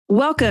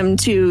Welcome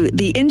to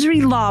the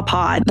Injury Law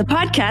Pod, the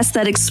podcast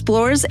that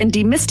explores and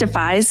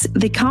demystifies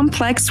the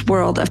complex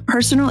world of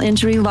personal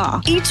injury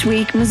law. Each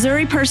week,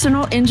 Missouri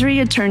personal injury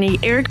attorney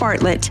Eric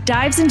Bartlett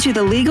dives into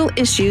the legal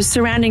issues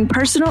surrounding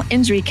personal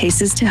injury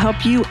cases to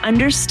help you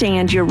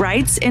understand your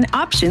rights and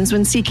options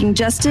when seeking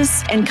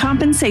justice and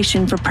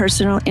compensation for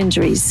personal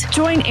injuries.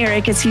 Join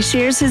Eric as he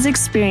shares his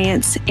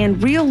experience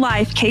and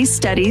real-life case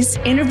studies,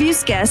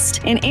 interviews guests,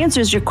 and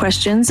answers your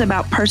questions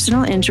about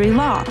personal injury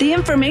law. The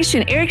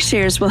information Eric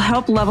shares will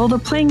help level the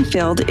playing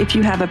field if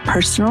you have a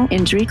personal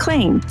injury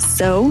claim.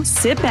 So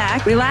sit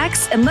back,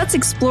 relax, and let's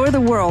explore the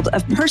world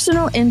of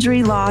personal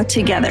injury law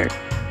together.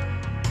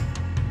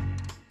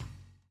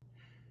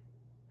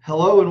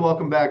 Hello and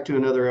welcome back to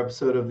another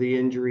episode of the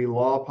Injury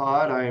Law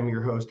Pod. I am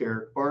your host,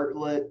 Eric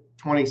Bartlett,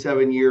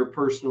 27-year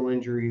personal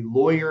injury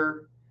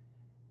lawyer.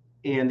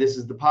 And this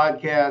is the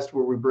podcast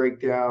where we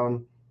break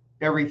down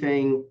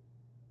everything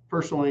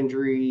personal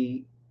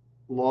injury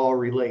law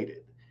related.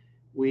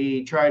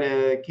 We try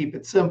to keep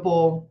it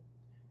simple,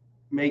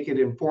 make it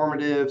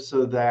informative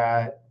so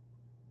that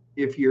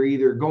if you're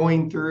either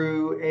going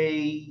through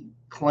a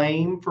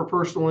claim for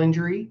personal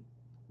injury,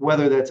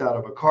 whether that's out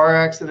of a car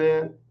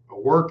accident, a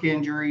work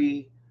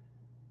injury,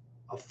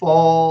 a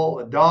fall,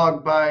 a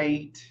dog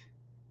bite,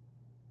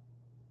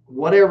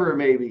 whatever it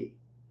may be,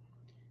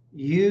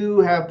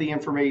 you have the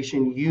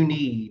information you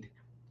need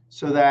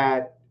so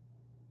that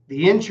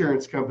the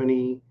insurance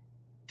company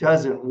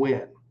doesn't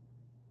win.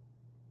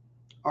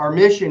 Our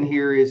mission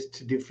here is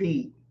to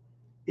defeat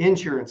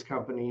insurance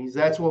companies.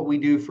 That's what we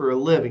do for a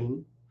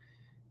living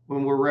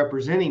when we're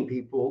representing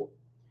people,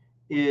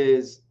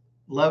 is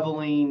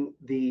leveling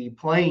the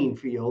playing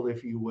field,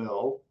 if you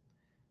will,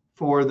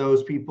 for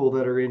those people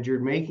that are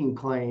injured making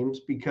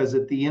claims. Because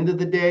at the end of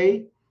the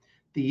day,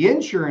 the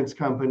insurance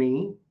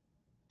company,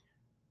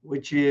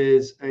 which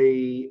is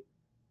a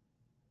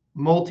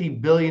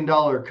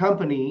multi-billion-dollar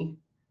company,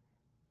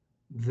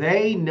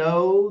 they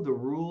know the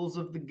rules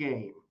of the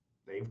game.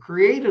 They've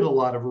created a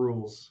lot of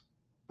rules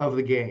of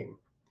the game.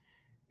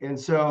 And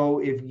so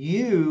if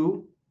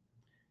you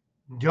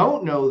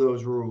don't know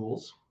those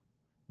rules,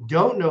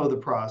 don't know the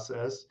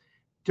process,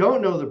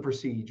 don't know the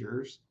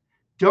procedures,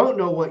 don't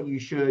know what you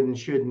should and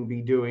shouldn't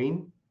be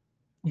doing,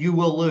 you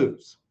will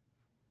lose.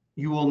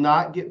 You will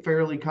not get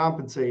fairly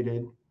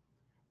compensated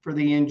for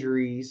the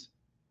injuries,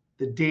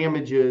 the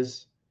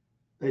damages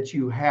that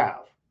you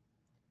have.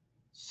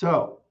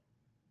 So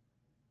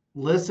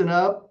listen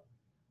up.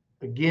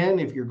 Again,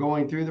 if you're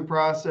going through the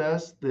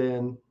process,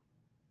 then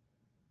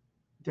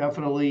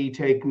definitely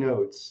take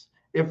notes.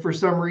 If for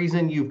some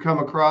reason you've come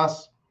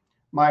across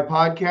my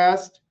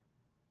podcast,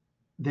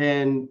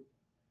 then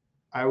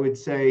I would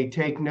say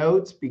take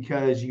notes,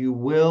 because you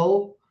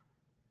will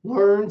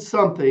learn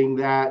something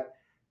that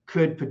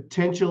could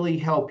potentially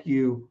help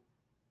you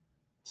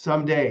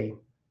someday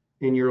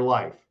in your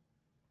life.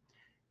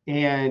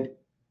 And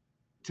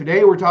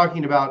today we're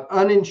talking about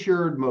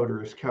uninsured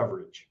motorist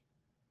coverage.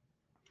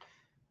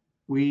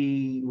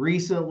 We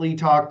recently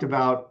talked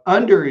about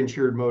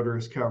underinsured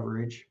motorist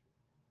coverage,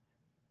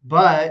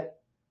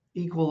 but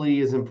equally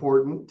as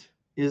important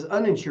is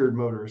uninsured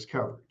motorist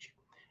coverage.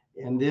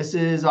 And this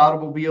is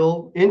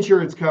automobile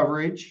insurance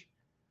coverage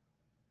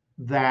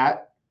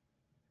that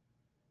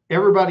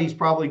everybody's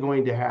probably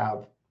going to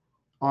have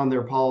on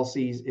their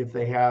policies if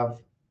they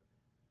have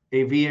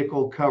a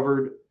vehicle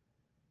covered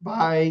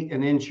by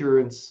an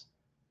insurance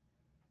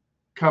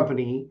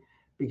company,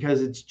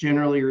 because it's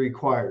generally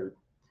required.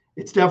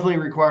 It's definitely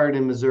required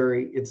in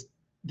Missouri. It's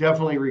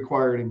definitely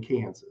required in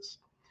Kansas.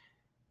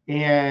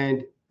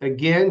 And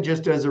again,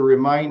 just as a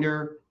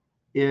reminder,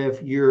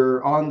 if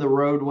you're on the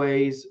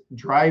roadways,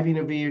 driving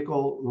a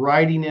vehicle,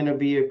 riding in a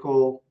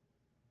vehicle,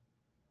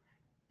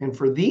 and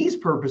for these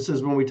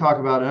purposes, when we talk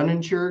about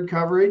uninsured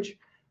coverage,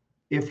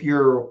 if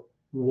you're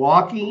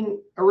walking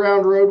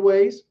around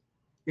roadways,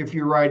 if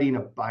you're riding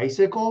a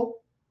bicycle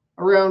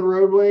around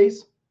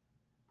roadways,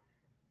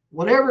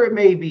 whatever it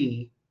may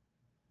be,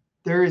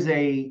 there is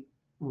a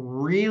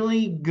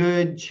really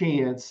good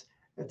chance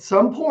at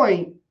some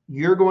point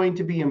you're going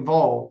to be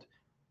involved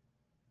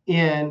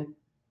in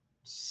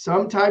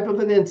some type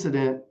of an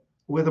incident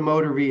with a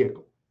motor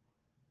vehicle.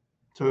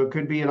 So it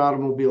could be an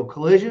automobile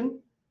collision.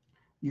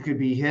 You could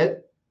be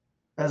hit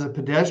as a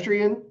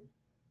pedestrian.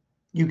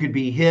 You could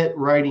be hit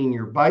riding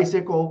your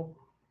bicycle.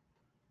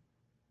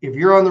 If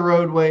you're on the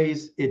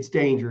roadways, it's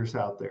dangerous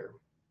out there.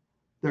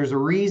 There's a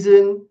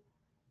reason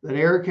that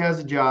Eric has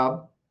a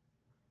job,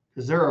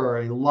 because there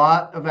are a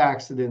lot of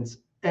accidents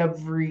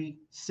every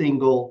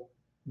single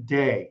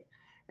day.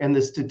 And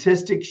the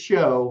statistics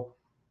show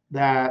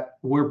that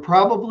we're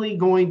probably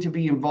going to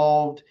be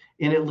involved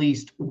in at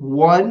least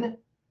one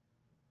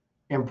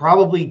and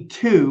probably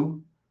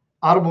two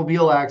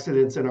automobile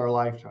accidents in our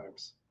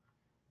lifetimes.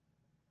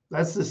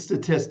 That's the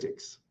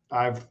statistics.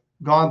 I've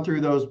gone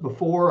through those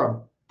before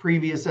on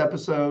previous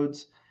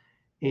episodes,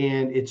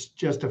 and it's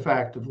just a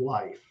fact of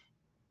life.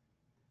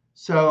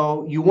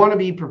 So you want to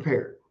be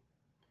prepared.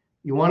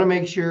 You want to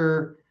make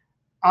sure,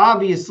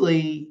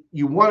 obviously,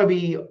 you want to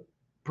be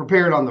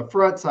prepared on the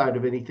front side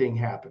of anything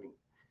happening,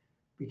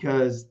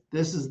 because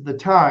this is the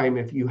time,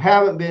 if you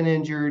haven't been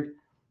injured,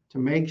 to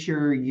make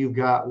sure you've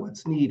got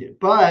what's needed.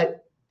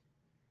 But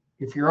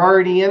if you're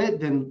already in it,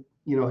 then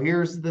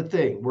here's the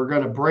thing. We're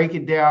going to break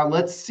it down.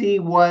 Let's see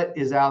what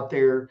is out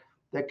there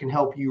that can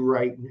help you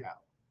right now.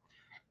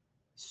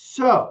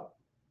 So,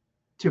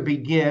 to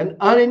begin,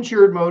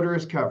 uninsured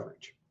motorist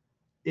coverage.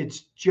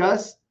 It's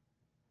just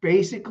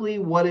basically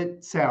what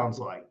it sounds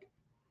like.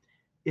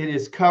 It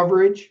is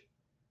coverage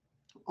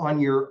on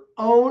your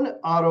own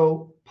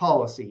auto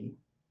policy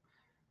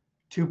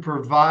to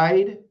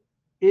provide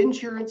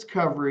insurance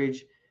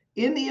coverage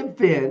in the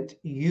event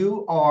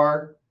you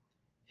are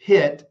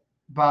hit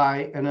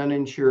by an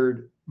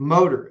uninsured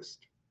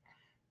motorist.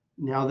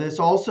 Now, this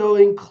also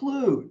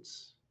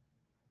includes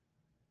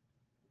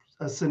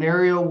a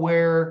scenario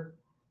where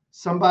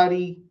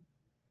somebody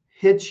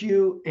hits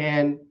you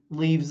and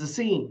leaves the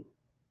scene.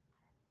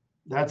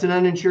 That's an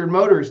uninsured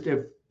motorist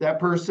if that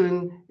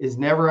person is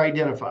never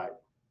identified.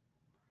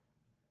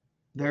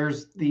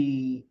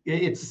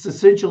 It's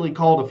essentially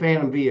called a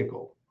phantom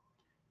vehicle,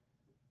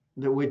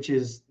 which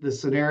is the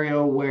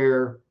scenario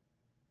where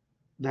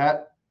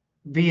that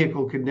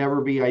vehicle could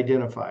never be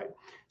identified.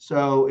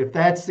 So if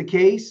that's the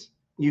case,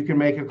 you can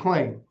make a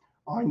claim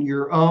on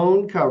your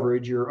own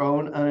coverage, your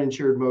own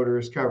uninsured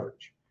motorist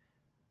coverage.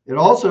 It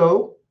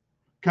also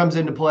comes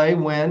into play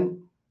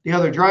when the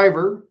other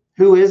driver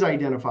who is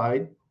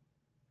identified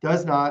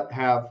does not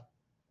have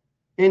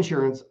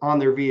insurance on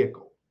their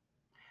vehicle.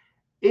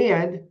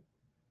 And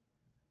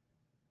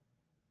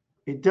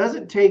it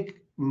doesn't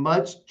take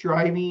much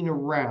driving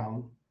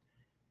around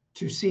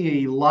to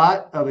see a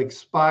lot of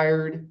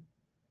expired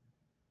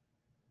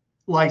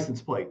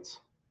license plates,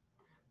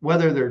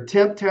 whether they're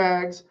temp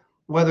tags,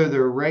 whether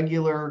they're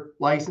regular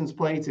license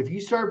plates. If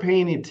you start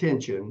paying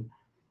attention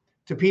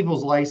to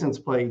people's license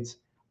plates,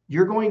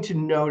 you're going to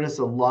notice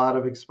a lot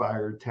of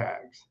expired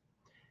tags.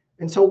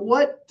 And so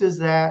what does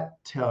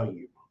that tell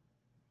you?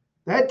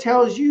 That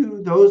tells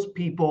you those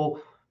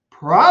people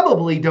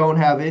probably don't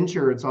have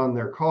insurance on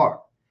their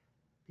car,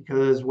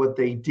 because what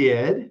they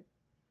did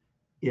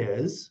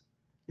is,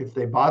 if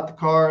they bought the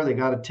car, they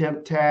got a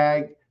temp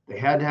tag, they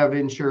had to have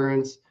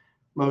insurance,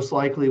 most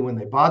likely when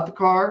they bought the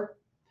car,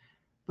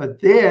 but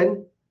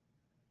then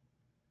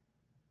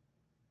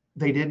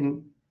they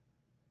didn't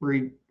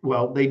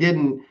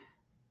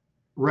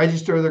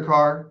register their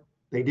car,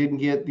 they didn't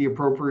get the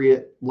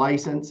appropriate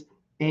license,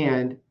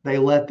 and they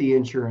let the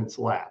insurance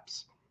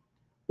lapse.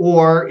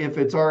 Or if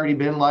it's already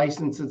been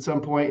licensed at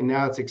some point and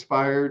now it's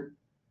expired,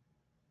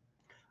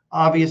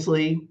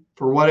 obviously,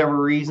 for whatever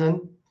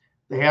reason,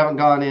 they haven't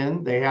gone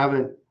in, they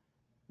haven't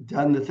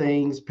done the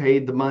things,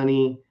 paid the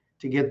money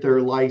to get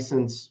their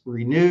license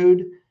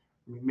renewed.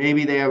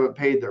 Maybe they haven't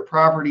paid their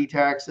property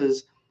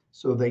taxes,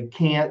 so they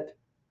can't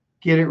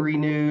get it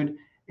renewed.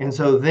 And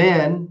so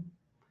then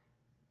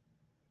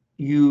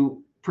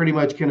you pretty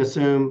much can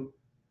assume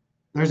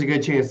there's a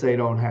good chance they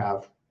don't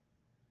have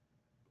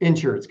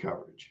insurance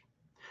coverage.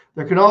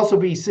 There can also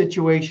be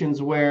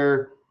situations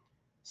where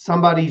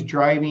somebody's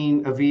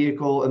driving a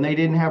vehicle and they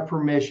didn't have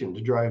permission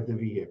to drive the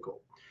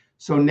vehicle.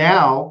 So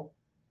now,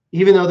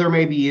 even though there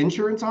may be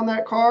insurance on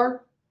that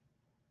car,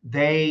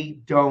 they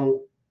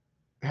don't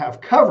have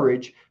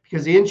coverage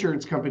because the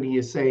insurance company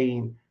is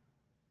saying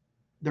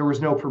there was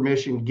no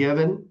permission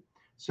given,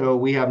 so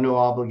we have no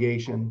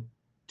obligation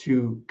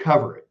to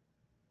cover it.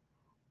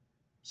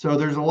 So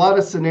there's a lot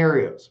of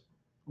scenarios,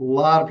 a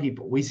lot of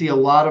people. We see a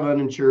lot of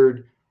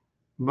uninsured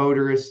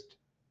motorist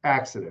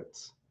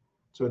accidents.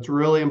 So it's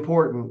really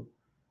important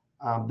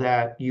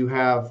that you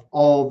have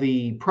all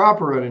the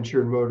proper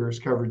uninsured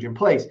motorist coverage in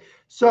place.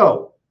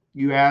 So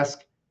you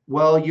ask,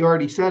 well, you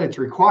already said it's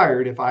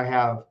required if I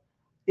have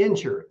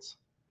insurance.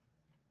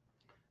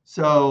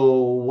 So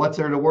what's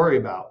there to worry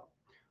about?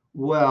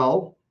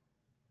 Well,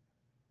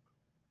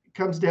 it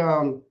comes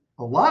down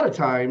a lot of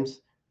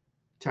times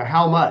to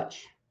how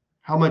much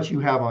you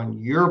have on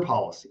your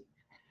policy.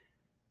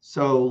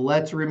 So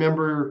let's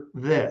remember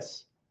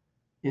this.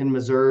 In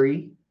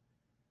Missouri,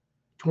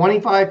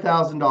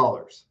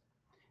 $25,000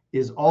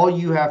 is all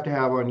you have to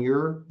have on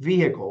your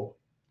vehicle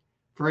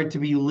for it to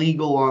be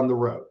legal on the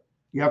road.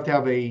 You have to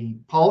have a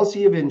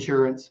policy of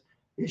insurance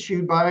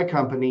issued by a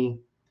company,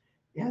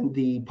 and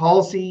the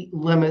policy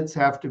limits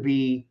have to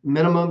be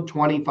minimum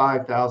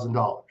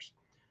 $25,000.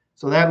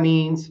 So that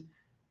means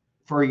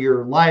for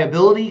your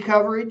liability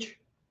coverage,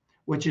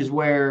 which is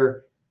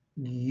where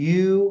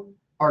you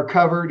are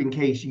covered in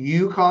case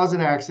you cause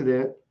an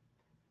accident,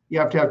 you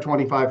have to have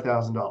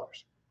 $25,000.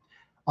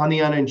 On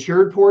the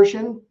uninsured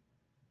portion,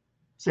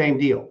 same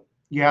deal.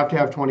 You have to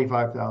have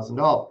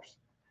 $25,000.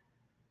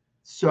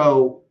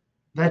 So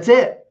that's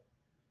it.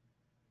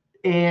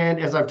 And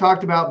as I've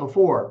talked about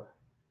before,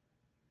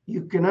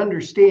 you can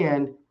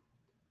understand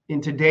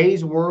in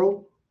today's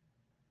world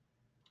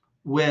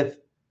with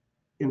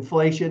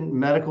inflation,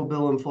 medical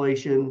bill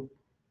inflation,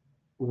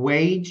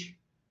 wage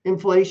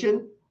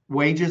inflation,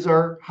 wages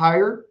are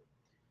higher.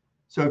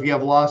 So if you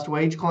have lost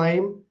wage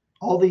claim,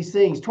 all these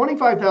things,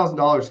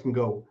 $25,000 can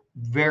go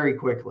very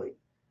quickly.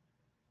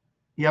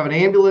 You have an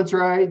ambulance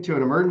ride to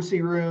an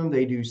emergency room.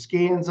 They do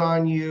scans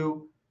on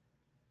you.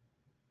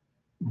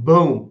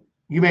 Boom.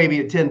 You may be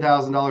at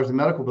 $10,000 in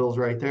medical bills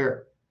right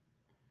there.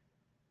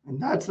 And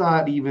that's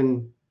not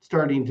even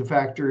starting to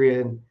factor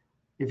in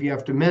if you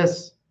have to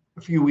miss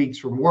a few weeks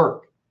from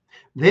work.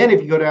 Then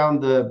if you go down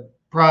the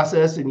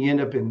process and you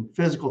end up in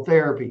physical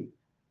therapy,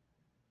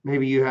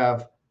 maybe you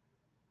have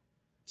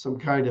some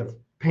kind of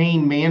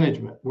pain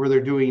management where they're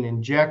doing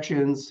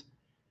injections.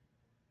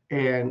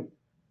 And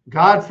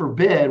God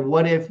forbid,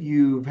 what if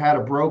you've had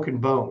a broken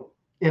bone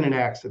in an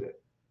accident?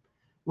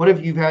 What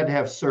if you've had to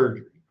have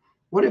surgery?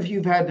 What if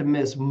you've had to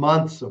miss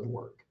months of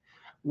work?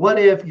 What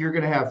if you're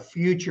going to have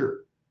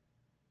future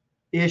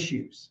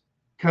issues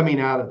coming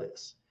out of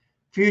this?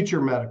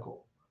 Future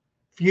medical,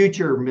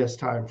 future missed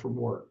time from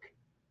work,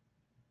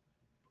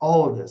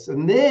 all of this.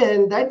 And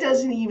then that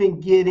doesn't even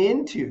get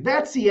into,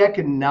 that's the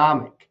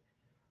economic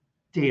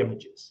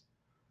damages.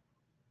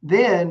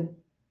 Then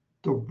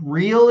the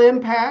real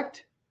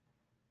impact,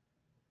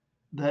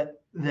 the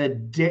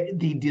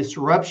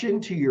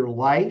disruption to your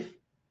life,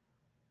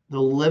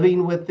 the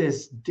living with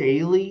this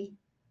daily,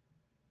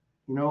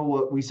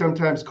 what we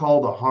sometimes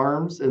call the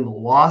harms and the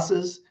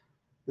losses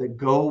that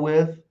go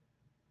with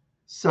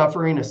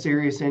suffering a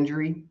serious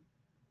injury.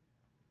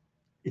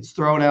 It's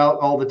thrown out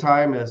all the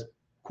time as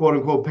quote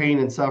unquote pain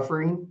and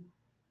suffering.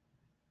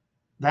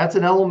 That's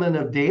an element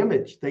of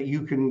damage that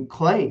you can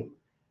claim.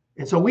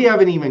 And so we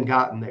haven't even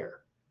gotten there.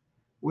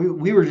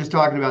 We were just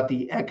talking about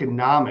the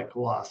economic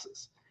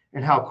losses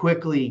and how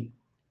quickly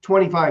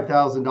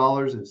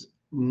 $25,000 is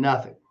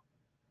nothing.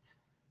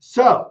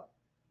 So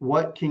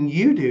what can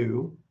you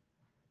do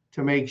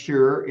to make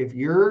sure, if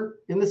you're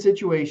in the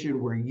situation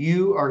where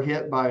you are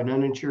hit by an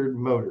uninsured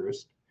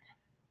motorist,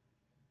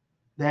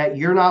 that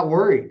you're not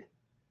worried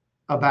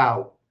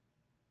about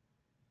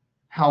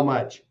how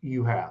much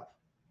you have?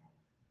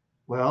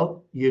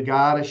 Well, you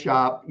got to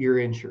shop your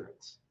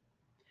insurance.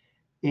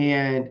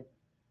 And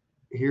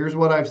here's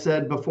what I've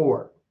said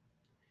before.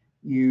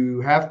 You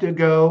have to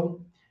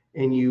go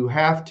and you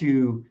have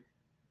to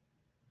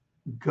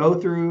go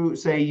through,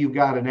 say you've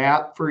got an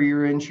app for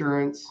your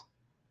insurance,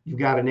 you've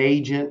got an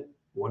agent,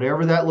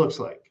 whatever that looks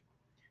like.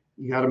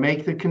 You got to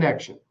make the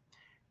connection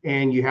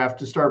and you have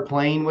to start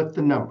playing with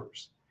the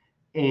numbers.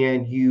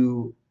 And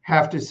you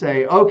have to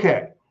say,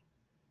 okay,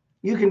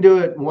 you can do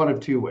it one of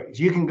two ways.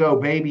 You can go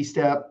baby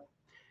step.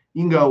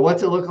 You can go,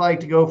 what's it look like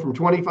to go from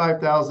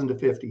 25,000 to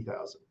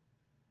 50,000?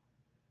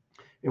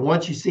 And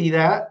once you see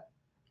that,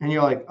 and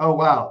you're like, oh,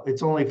 wow,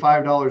 it's only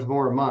 $5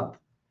 more a month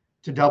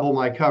to double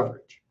my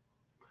coverage.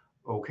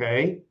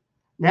 Okay,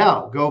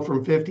 now go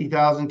from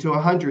 50,000 to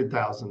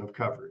 100,000 of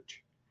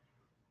coverage.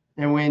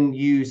 And when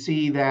you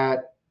see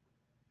that,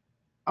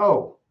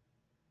 oh,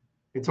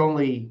 it's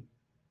only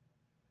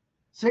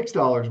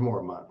 $6 more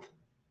a month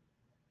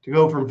to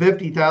go from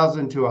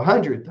 50,000 to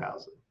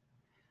 100,000.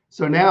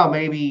 So now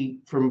maybe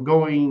from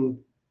going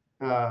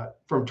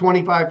from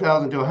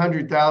 25,000 to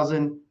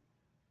 100,000,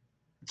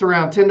 it's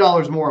around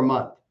 $10 more a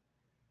month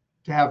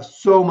to have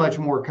so much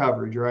more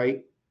coverage,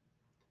 right?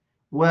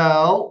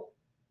 Well,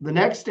 the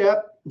next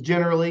step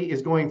generally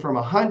is going from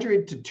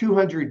 $100,000 to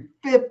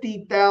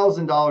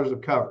 $250,000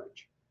 of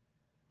coverage.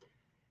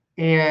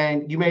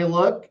 And you may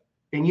look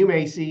and you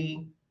may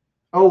see,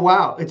 oh,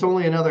 wow, it's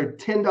only another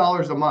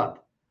 $10 a month.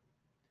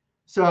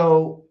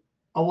 So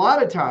a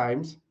lot of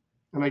times,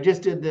 and I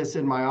just did this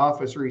in my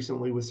office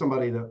recently with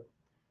somebody that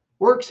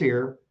works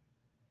here,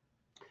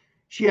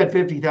 she had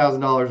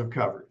 $50,000 of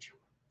coverage.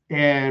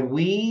 And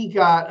we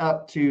got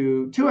up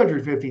to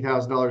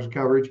 $250,000 of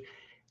coverage.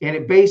 And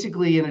it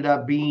basically ended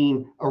up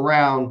being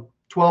around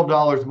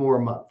 $12 more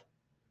a month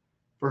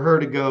for her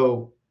to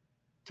go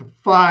to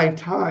 5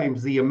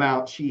 times the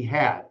amount she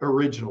had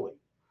originally.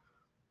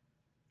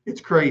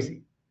 It's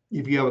crazy.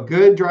 If you have a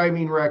good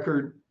driving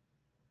record,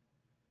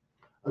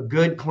 a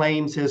good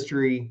claims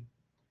history,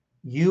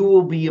 you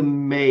will be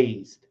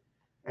amazed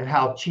at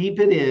how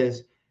cheap it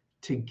is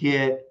to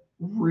get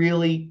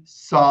really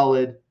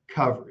solid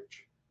coverage.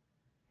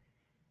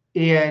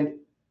 And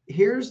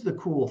here's the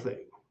cool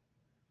thing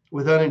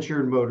with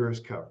uninsured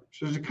motorist coverage.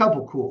 There's a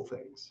couple cool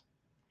things.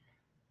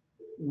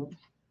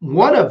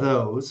 One of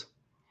those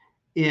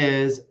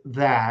is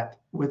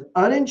that with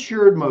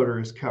uninsured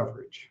motorist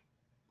coverage,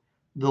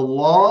 the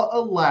law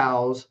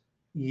allows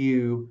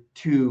you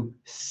to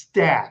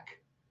stack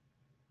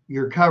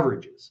your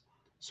coverages.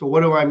 So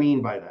what do I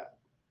mean by that?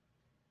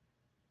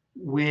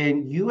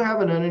 When you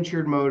have an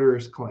uninsured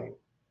motorist claim,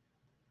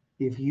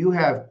 if you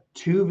have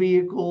 2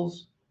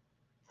 vehicles,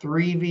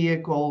 3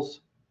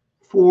 vehicles,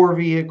 4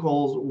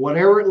 vehicles,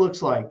 whatever it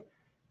looks like,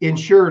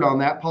 insured on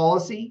that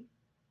policy,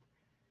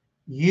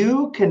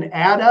 you can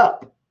add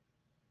up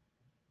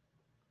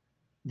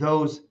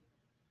those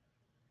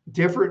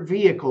different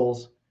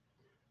vehicles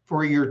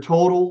for your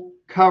total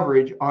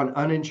coverage on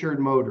uninsured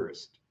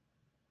motorist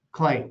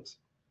claims.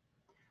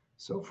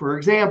 So for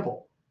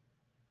example,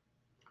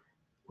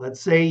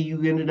 let's say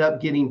you ended up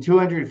getting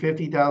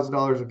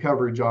 $250,000 of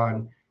coverage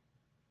on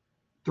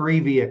 3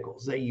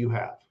 vehicles that you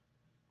have.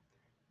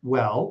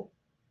 Well,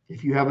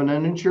 If you have an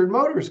uninsured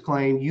motorist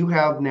claim, you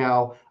have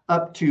now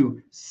up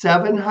to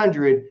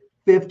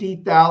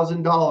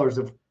 $750,000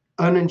 of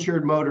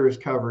uninsured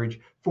motorist coverage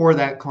for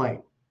that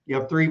claim. You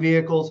have 3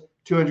 vehicles,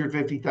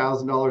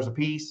 $250,000 a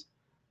piece.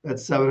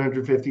 That's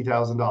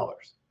 $750,000.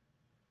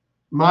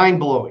 Mind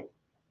blowing.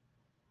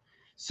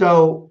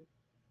 So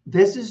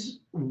this is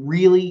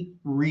really,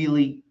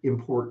 really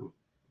important.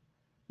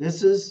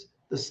 This is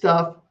the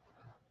stuff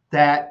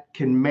that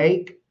can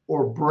make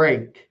or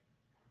break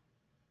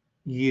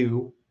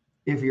you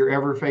if you're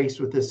ever faced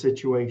with this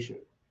situation.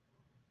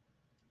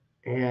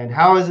 And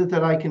how is it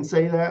that I can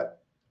say that?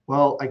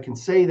 Well, I can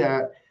say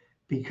that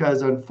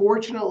because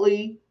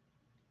unfortunately,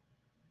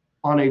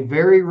 on a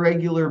very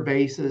regular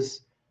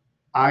basis,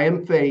 I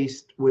am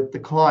faced with the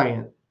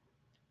client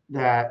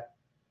that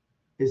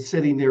is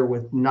sitting there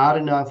with not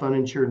enough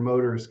uninsured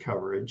motorist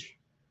coverage.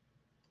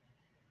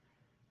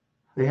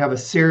 They have a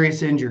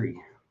serious injury.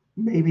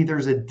 Maybe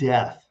there's a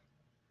death,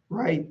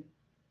 right?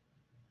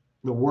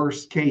 The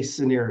worst case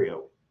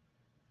scenario.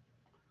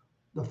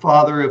 The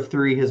father of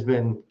 3 has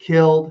been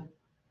killed,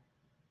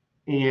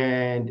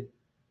 and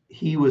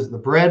he was the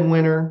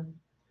breadwinner,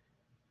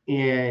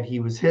 and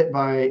he was hit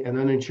by an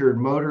uninsured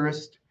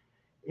motorist.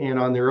 And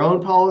on their own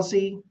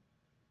policy,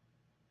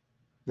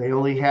 they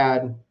only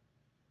had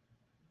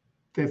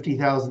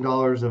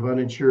 $50,000 of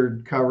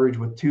uninsured coverage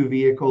with 2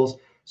 vehicles.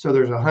 So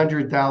there's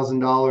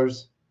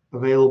 $100,000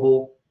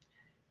 available.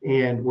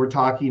 And we're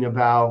talking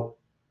about,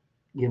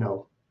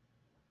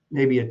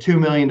 maybe a $2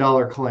 million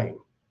claim.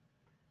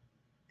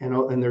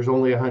 And there's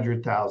only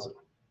 100,000.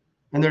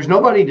 And there's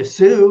nobody to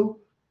sue.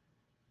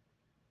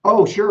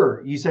 Oh,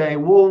 sure. You say,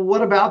 well,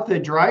 what about the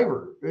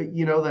driver,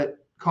 that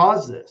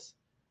caused this?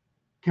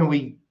 Can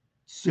we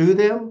sue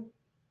them?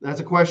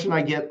 That's a question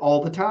I get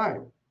all the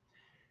time.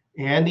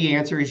 And the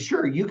answer is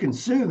sure, you can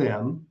sue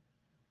them,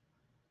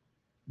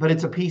 but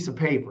it's a piece of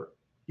paper.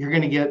 You're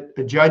going to get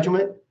a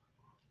judgment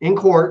in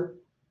court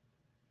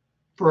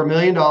for $1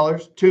 million,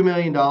 $2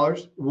 million,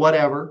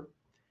 whatever.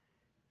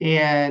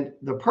 And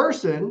the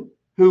person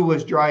who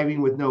was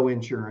driving with no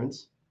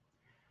insurance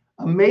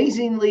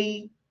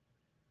amazingly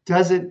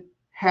doesn't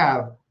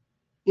have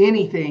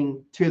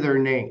anything to their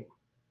name.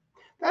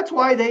 That's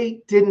why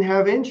they didn't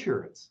have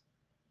insurance.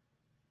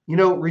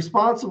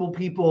 Responsible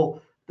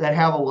people that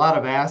have a lot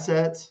of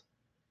assets,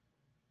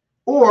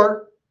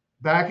 or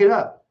back it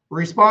up,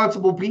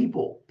 responsible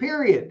people,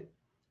 period,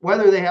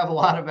 whether they have a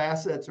lot of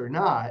assets or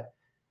not,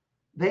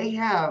 they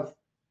have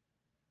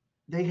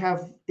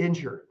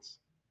insurance.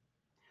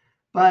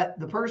 But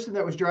the person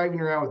that was driving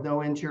around with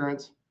no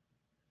insurance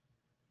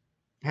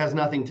has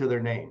nothing to their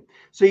name.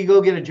 So you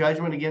go get a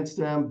judgment against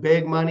them,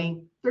 big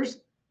money.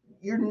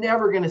 You're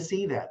never going to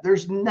see that.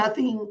 There's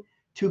nothing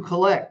to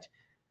collect.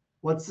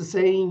 What's the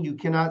saying? You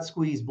cannot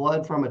squeeze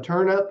blood from a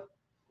turnip.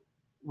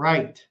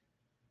 Right.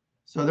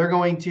 So they're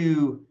going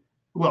to,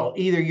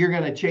 either you're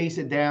going to chase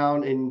it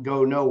down and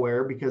go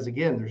nowhere because,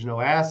 again, there's no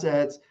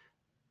assets.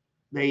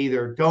 They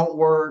either don't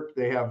work,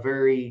 they have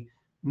very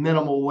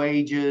minimal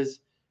wages,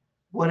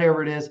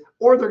 whatever it is,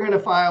 or they're going to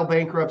file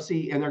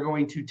bankruptcy and they're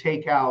going to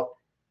take out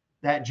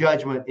that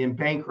judgment in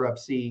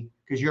bankruptcy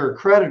because you're a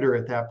creditor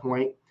at that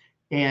point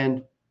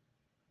and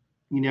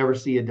you never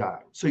see a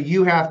dime. So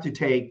you have to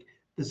take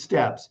the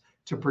steps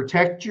to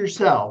protect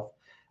yourself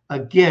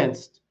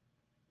against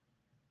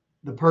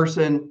the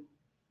person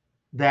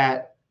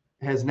that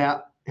has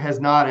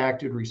not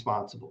acted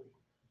responsibly.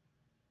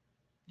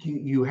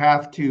 You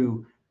have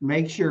to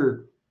make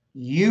sure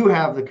you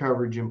have the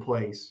coverage in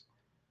place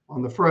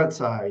on the front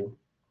side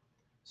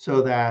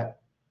so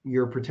that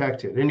you're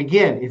protected. And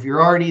again, if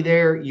you're already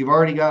there, you've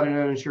already got an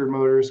uninsured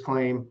motorist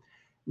claim.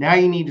 Now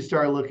you need to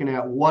start looking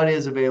at what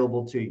is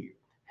available to you.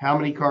 How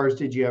many cars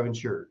did you have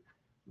insured?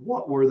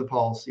 What were the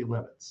policy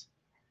limits?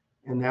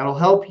 And that'll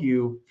help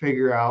you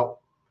figure out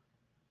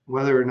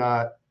whether or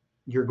not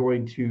you're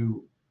going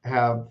to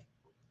have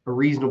a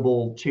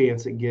reasonable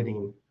chance at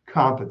getting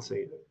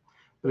compensated.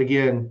 But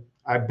again,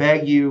 I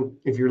beg you,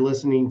 if you're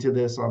listening to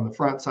this on the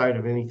front side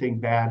of anything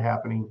bad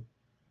happening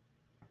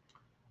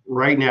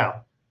right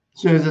now,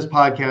 as soon as this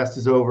podcast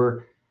is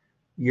over,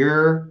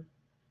 you're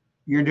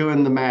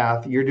doing the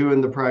math, you're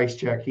doing the price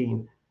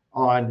checking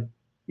on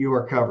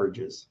your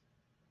coverages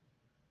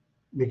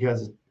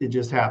because it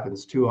just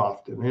happens too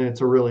often. And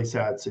it's a really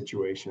sad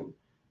situation.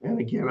 And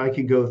again, I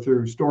could go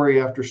through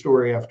story after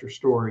story after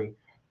story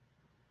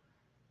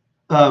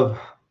of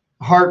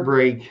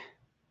heartbreak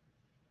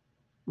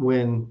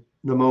when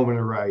the moment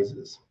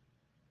arises.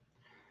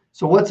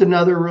 So what's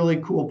another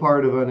really cool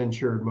part of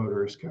uninsured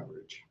motorist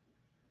coverage?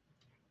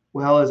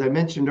 Well, as I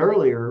mentioned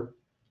earlier,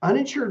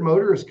 uninsured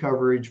motorist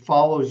coverage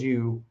follows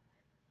you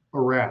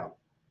around.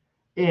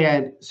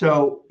 And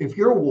so if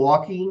you're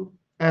walking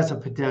as a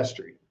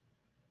pedestrian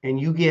and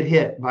you get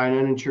hit by an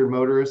uninsured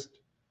motorist,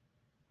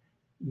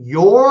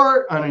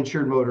 your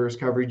uninsured motorist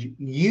coverage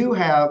you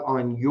have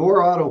on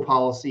your auto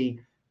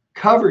policy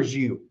covers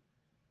you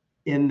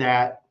in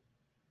that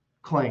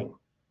claim.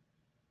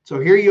 So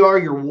here you are,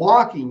 you're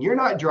walking, you're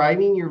not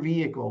driving your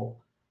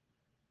vehicle,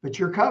 but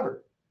you're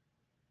covered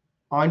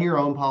on your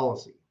own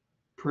policy.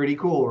 Pretty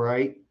cool,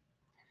 right?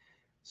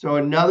 So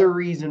another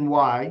reason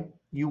why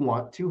you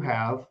want to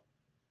have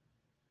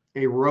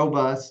a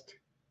robust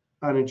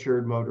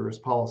uninsured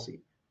motorist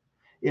policy.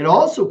 It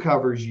also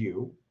covers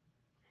you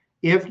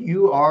if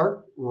you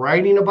are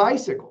riding a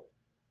bicycle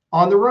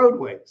on the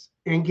roadways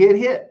and get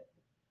hit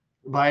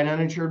by an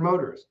uninsured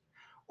motorist.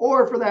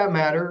 Or for that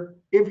matter,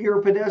 if you're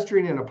a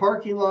pedestrian in a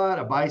parking lot,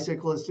 a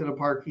bicyclist in a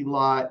parking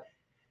lot,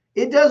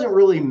 it doesn't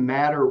really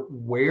matter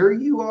where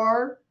you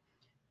are.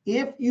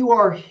 If you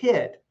are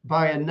hit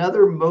by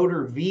another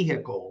motor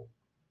vehicle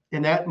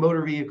and that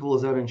motor vehicle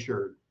is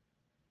uninsured,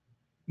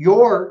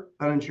 your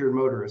uninsured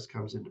motorist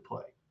comes into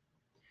play.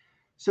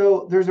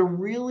 So there's a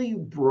really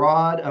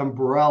broad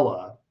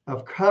umbrella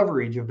of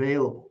coverage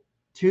available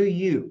to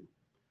you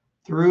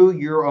through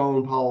your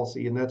own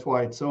policy. And that's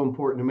why it's so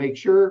important to make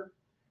sure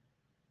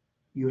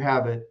you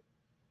have it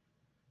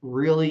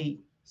really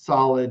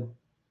solid,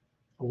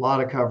 a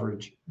lot of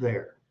coverage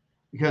there.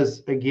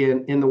 Because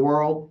again, in the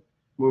world,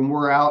 when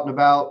we're out and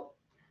about,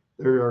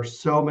 there are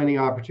so many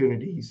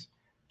opportunities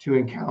to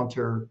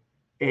encounter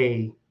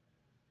a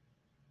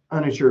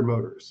uninsured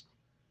motorist.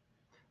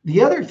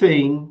 The other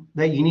thing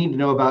that you need to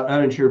know about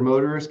uninsured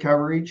motorist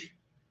coverage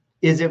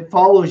is it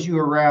follows you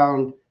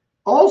around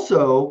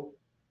also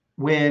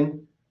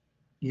when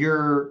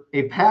you're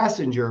a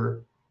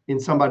passenger in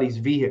somebody's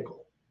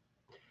vehicle.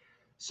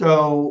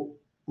 So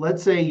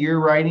let's say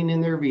you're riding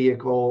in their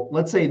vehicle.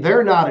 Let's say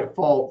they're not at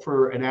fault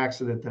for an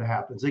accident that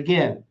happens.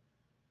 Again,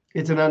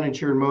 it's an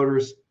uninsured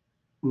motorist,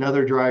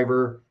 another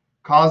driver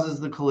causes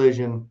the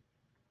collision.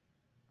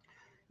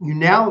 You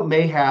now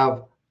may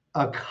have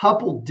a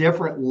couple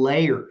different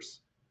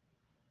layers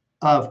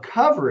of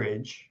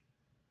coverage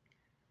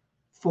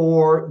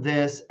for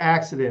this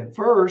accident.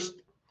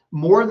 First,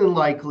 more than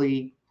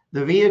likely,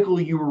 the vehicle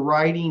you were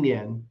riding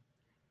in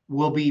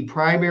will be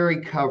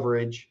primary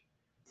coverage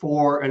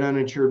for an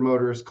uninsured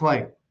motorist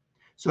claim.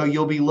 So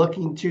you'll be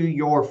looking to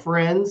your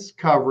friend's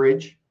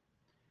coverage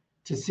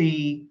to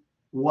see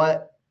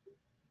what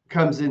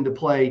comes into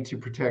play to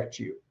protect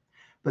you.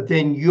 But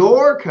then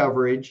your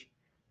coverage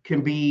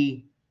can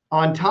be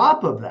on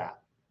top of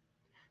that.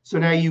 So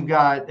now you've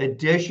got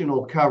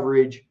additional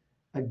coverage.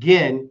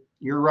 Again,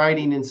 you're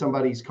riding in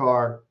somebody's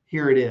car.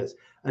 Here it is.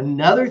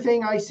 Another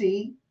thing I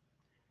see,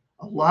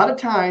 a lot of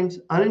times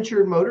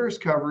uninsured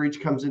motorist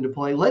coverage comes into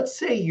play. Let's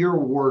say you're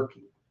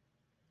working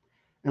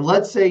and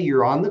let's say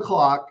you're on the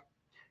clock.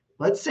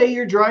 Let's say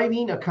you're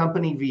driving a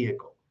company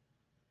vehicle.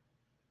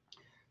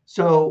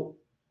 So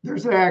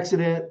there's an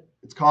accident.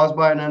 It's caused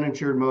by an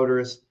uninsured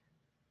motorist,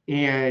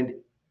 and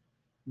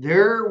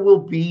there will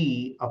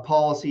be a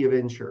policy of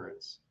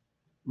insurance,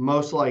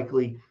 most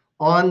likely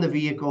on the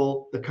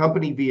vehicle, the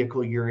company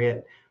vehicle you're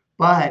in.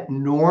 But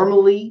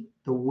normally,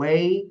 the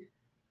way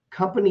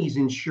companies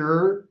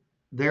insure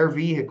their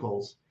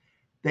vehicles,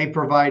 they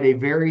provide a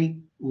very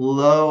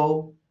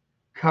low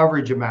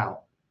coverage amount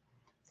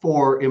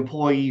for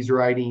employees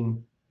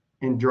riding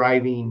and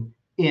driving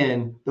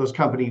in those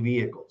company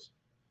vehicles.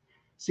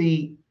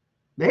 See,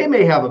 they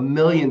may have $1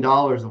 million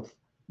of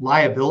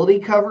liability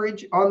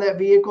coverage on that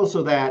vehicle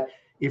so that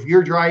if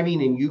you're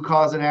driving and you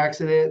cause an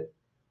accident,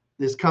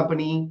 this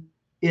company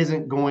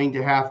isn't going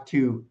to have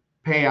to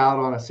pay out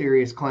on a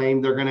serious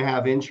claim. They're going to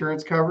have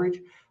insurance coverage.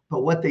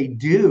 But what they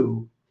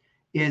do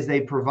is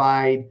they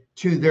provide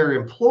to their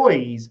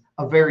employees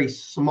a very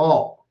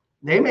small.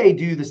 They may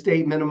do the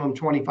state minimum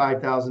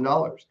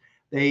 $25,000.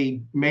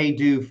 They may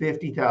do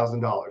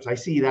 $50,000. I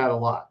see that a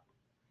lot.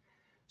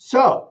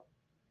 So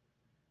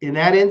in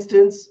that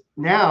instance,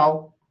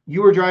 now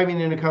you are driving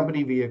in a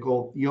company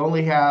vehicle. You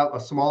only have a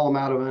small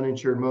amount of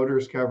uninsured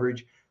motorist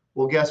coverage.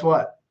 Well, guess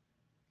what?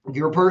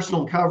 Your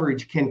personal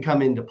coverage can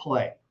come into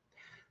play.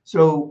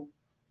 So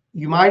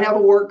you might have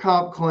a work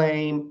comp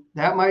claim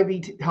that might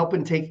be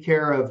helping take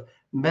care of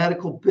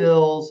medical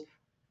bills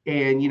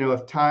and,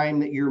 if time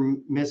that you're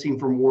missing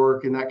from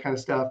work and that kind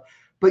of stuff.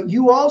 But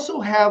you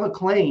also have a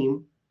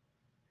claim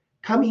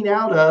coming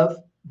out of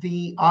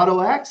the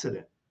auto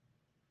accident.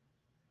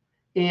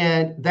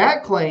 And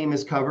that claim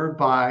is covered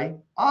by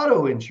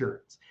auto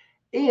insurance.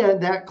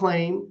 And that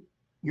claim,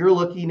 you're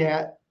looking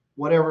at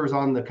whatever's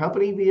on the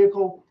company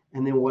vehicle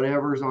and then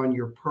whatever's on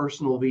your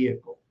personal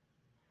vehicle.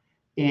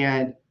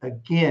 And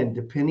again,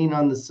 depending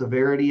on the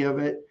severity of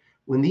it,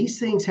 when these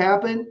things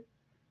happen,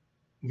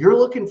 you're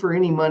looking for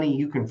any money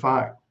you can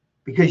find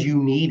because you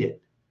need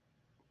it.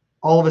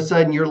 All of a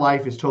sudden, your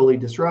life is totally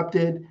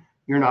disrupted.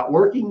 You're not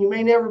working. You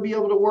may never be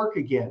able to work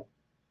again.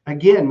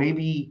 Again,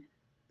 maybe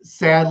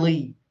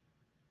sadly,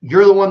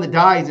 you're the one that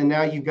dies and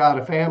now you've got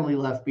a family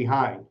left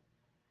behind.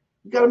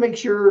 You got to make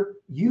sure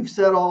you've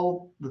set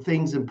all the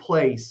things in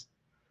place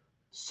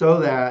so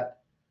that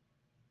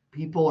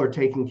people are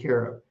taken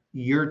care of.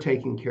 You're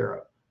taken care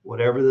of,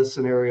 whatever the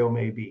scenario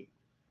may be.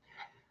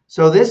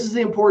 So this is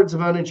the importance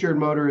of uninsured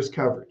motorist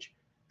coverage.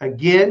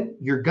 Again,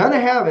 you're going to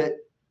have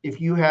it if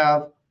you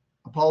have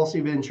a policy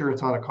of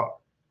insurance on a car.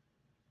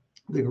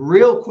 The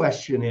real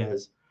question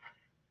is,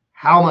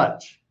 how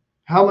much?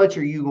 How much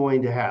are you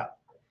going to have?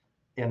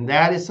 And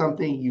that is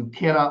something you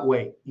cannot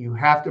wait. You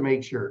have to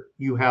make sure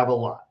you have a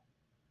lot.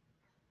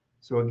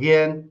 So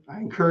again, I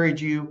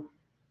encourage you,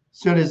 as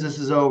soon as this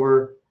is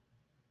over,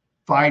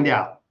 find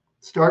out,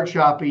 start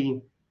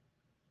shopping,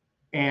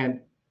 and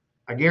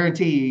I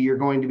guarantee you're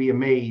going to be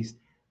amazed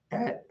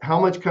at how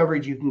much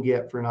coverage you can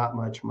get for not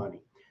much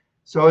money.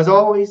 So as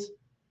always,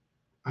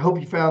 I hope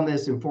you found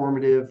this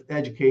informative,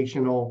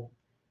 educational.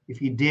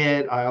 If you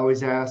did, I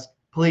always ask,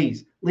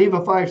 please leave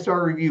a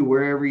 5-star review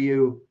wherever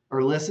you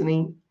are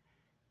listening.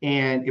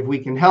 And if we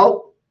can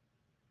help,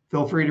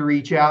 feel free to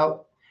reach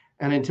out.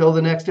 And until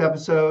the next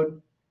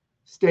episode,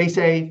 stay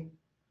safe,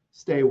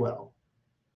 stay well.